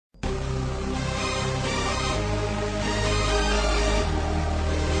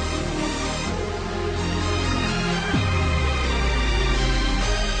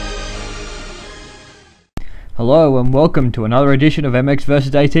Hello and welcome to another edition of MX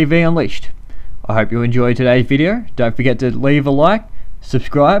vs ATV Unleashed. I hope you enjoyed today's video. Don't forget to leave a like,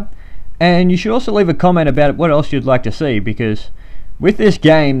 subscribe, and you should also leave a comment about what else you'd like to see, because with this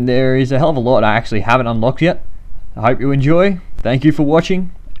game there is a hell of a lot I actually haven't unlocked yet. I hope you enjoy, thank you for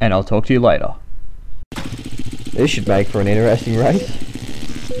watching, and I'll talk to you later. This should make for an interesting race.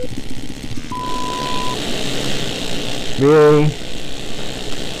 Really? I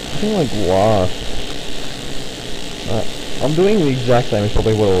feel like last. I'm doing the exact same as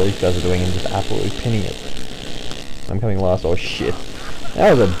probably what all these guys are doing and just absolutely pinning it. I'm coming last. Oh shit.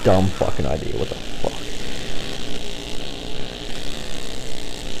 That was a dumb fucking idea. What the fuck?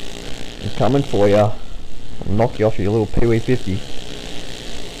 I'm coming for ya. I'll knock you off your little Peewee 50.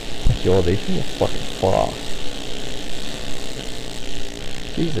 God, these things are fucking fast.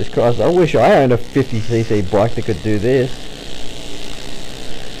 Jesus Christ, I wish I owned a 50cc bike that could do this.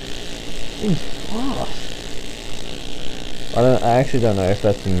 Things fast. I actually don't know if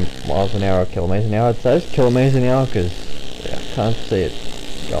that's in miles an hour or kilometers an hour. It says kilometers an hour because yeah, I can't see it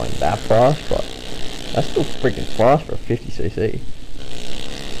going that fast, but that's still freaking fast for a 50cc.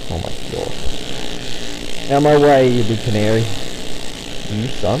 Oh my god. Out of my way, you big canary. You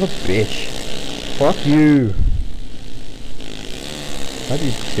son of a bitch. Fuck you. How do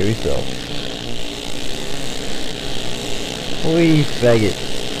you kill yourself? Holy faggot.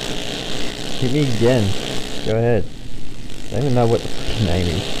 Hit me again. Go ahead. I don't even know what the fucking name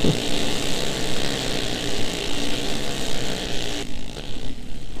is.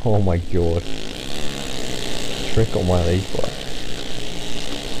 Oh my god. Trick on one of these bikes.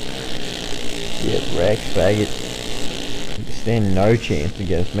 Get wrecked, faggot. You stand no chance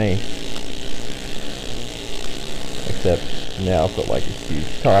against me. Except now I've got like a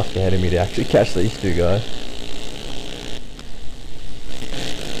huge task ahead of me to actually catch these two guys.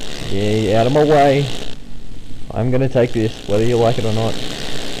 Yeah, out of my way. I'm gonna take this, whether you like it or not.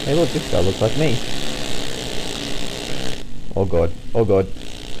 Hey look, this guy looks like me. Oh god, oh god.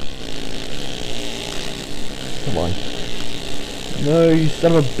 Come on. No, you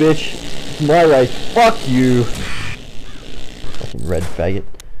son of a bitch. It's my race. Fuck you. Fucking red faggot.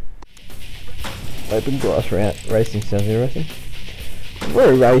 Open glass racing sounds interesting. I've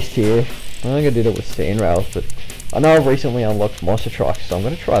already raced here. I think I did it with sand rails, but I know I've recently unlocked monster trucks, so I'm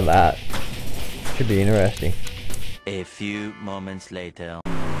gonna try that. Should be interesting. A few moments later.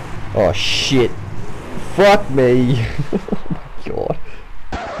 Oh shit. Fuck me. Oh my god.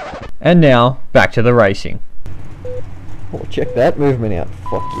 And now, back to the racing. Oh, check that movement out.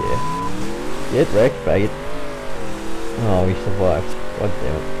 Fuck yeah. Get wrecked, faggot. Oh, he survived. God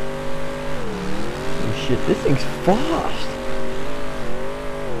damn it. Oh shit, this thing's fast.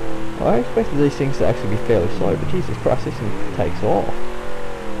 I expected these things to actually be fairly slow, but Jesus Christ, this thing takes off.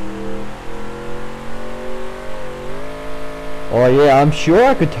 Oh yeah, I'm sure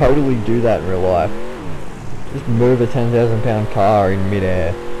I could totally do that in real life. Just move a 10,000 pound car in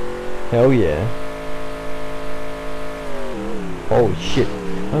midair. Hell yeah. Holy shit,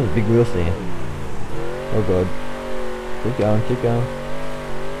 that was a big wheel stand. Oh god. Keep going, keep going.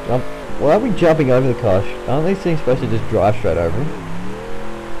 Jump. Why are we jumping over the car? Aren't these things supposed to just drive straight over them?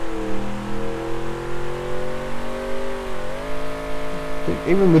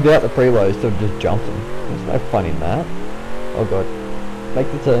 Even without the preloads, still just jump them. There's no fun in that. Oh god.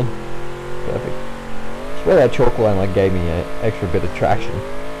 Make the turn. Perfect. I swear that chalk line like gave me an extra bit of traction.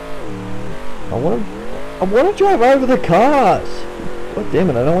 I want to drive over the cars! God damn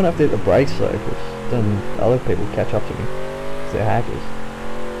it, I don't want to have to hit the brakes though, because then other people catch up to me. Because they're hackers.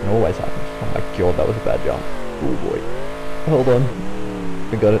 It always happens. Oh my god, that was a bad jump. Oh boy. Hold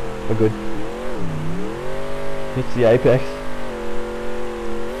on. We got it. We're good. Hits the apex.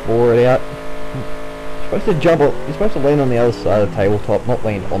 Floor it out. You're supposed to jump, you're supposed to lean on the other side of the tabletop, not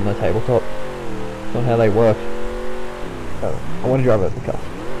lean on the tabletop. That's not how they work. Oh, I want to drive over the car.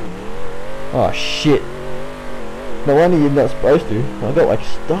 Oh shit. No wonder you're not supposed to. I got like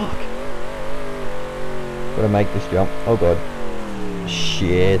stuck. Gotta make this jump. Oh god.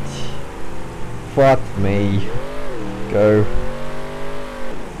 Shit. Fuck me. Go.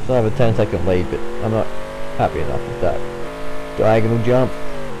 So I have a 10-second lead, but I'm not happy enough with that. Diagonal jump.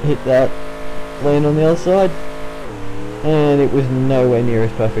 Hit that. Land on the other side, and it was nowhere near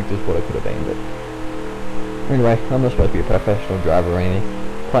as perfect as what it could have been, but anyway, I'm not supposed to be a professional driver or anything.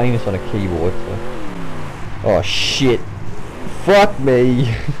 Playing this on a keyboard, so. Oh shit. Fuck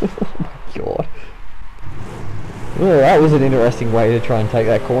me. Oh my god. Oh, that was an interesting way to try and take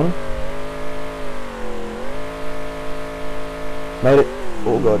that corner. Made it.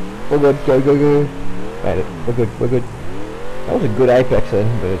 Oh god. Oh god, go, go, go. Made it. We're good, we're good. That was a good apex then,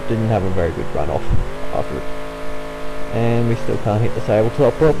 but it didn't have a very good run off after it. And we still can't hit the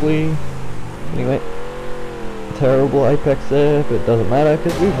tabletop properly. Anyway, terrible apex there, but it doesn't matter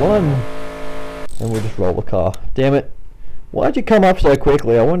because we've won. And we'll just roll the car. Damn it. Why'd you come up so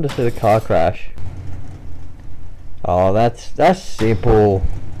quickly? I wanted to see the car crash. Oh, that's simple.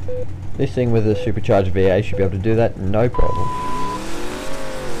 This thing with the supercharged V8 should be able to do that, no problem.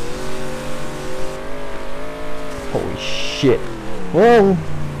 Holy shit. Well,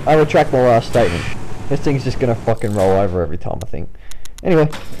 I retract my last statement. This thing's just gonna fucking roll over every time, I think. Anyway,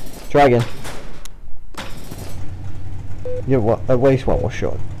 try again. Yeah, what? At least one more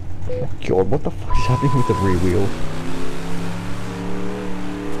shot. Oh my god, what the fuck is happening with the rear wheel?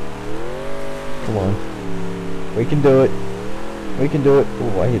 Come on. We can do it. We can do it.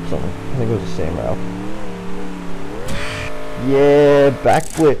 Oh, I hit something. I think it was a sand rail. Yeah,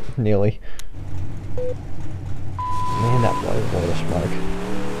 backflip. Nearly. Man, that blows a lot of smoke.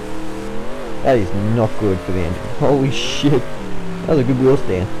 That is not good for the engine. Holy shit. That was a good wheel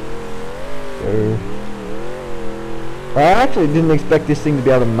stand. I actually didn't expect this thing to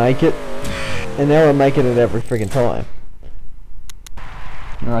be able to make it. And now we're making it every friggin' time.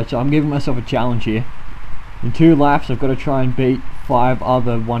 Alright, so I'm giving myself a challenge here. In 2 laps I've got to try and beat 5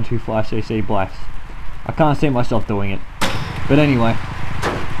 other 125cc blacks. I can't see myself doing it. But anyway.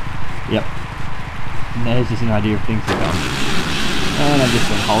 Yep. And there's just an idea of things to come. And I just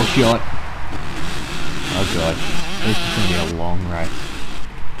went whole shot. Oh god. This is going to be a long race.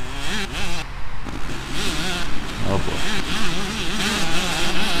 Oh boy.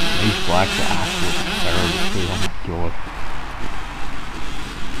 These blacks are absolutely terrible too. Oh my god.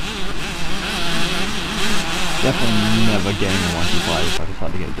 Definitely never getting a 125 if I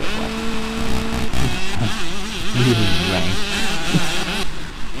decide to get a dirt black. Really rank.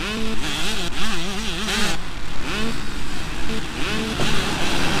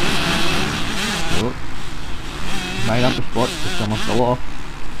 Oh. Made up a spot because someone fell off.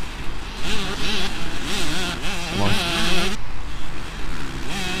 Come on.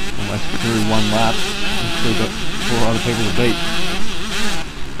 Almost through 1 lap. We've still got 4 other people to beat.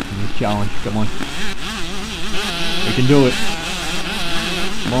 In this challenge, come on. We can do it.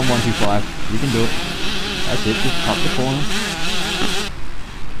 Come on, 125. You can do it. That's it. Just cut the corner.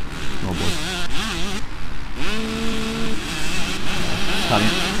 Oh boy. Cut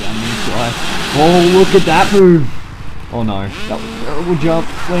it. Down the inside. Oh, look at that move. Oh no. That was a terrible jump.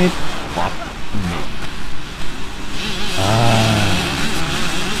 Flip. Fuck me.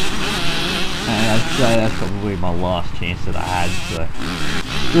 And I'd say that's probably my last chance that I had, so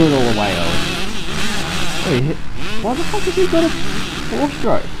do it all the way over. Wait, why the fuck has he got a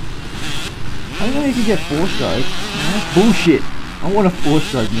 4-stroke? I didn't know you could get 4-stroke. That's bullshit. I want a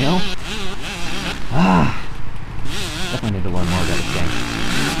 4-stroke now. Definitely need to learn more about this game.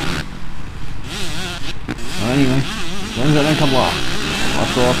 Well, anyway, as long as I don't come last.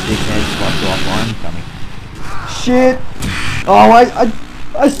 Fuck off, dickhead. Fuck off, I'm coming. Shit! Oh,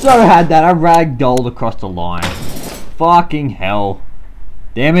 I so had that. I ragdolled across the line. Fucking hell.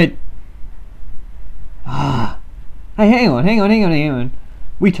 Damn it. Hey, hang on.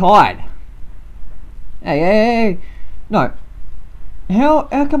 We tied. Hey. No. How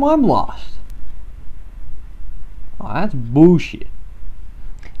come I'm lost? Oh, that's bullshit.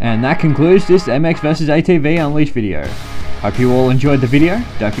 And that concludes this MX vs ATV Unleashed video. Hope you all enjoyed the video.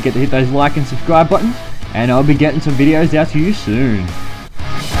 Don't forget to hit those like and subscribe buttons. And I'll be getting some videos out to you soon.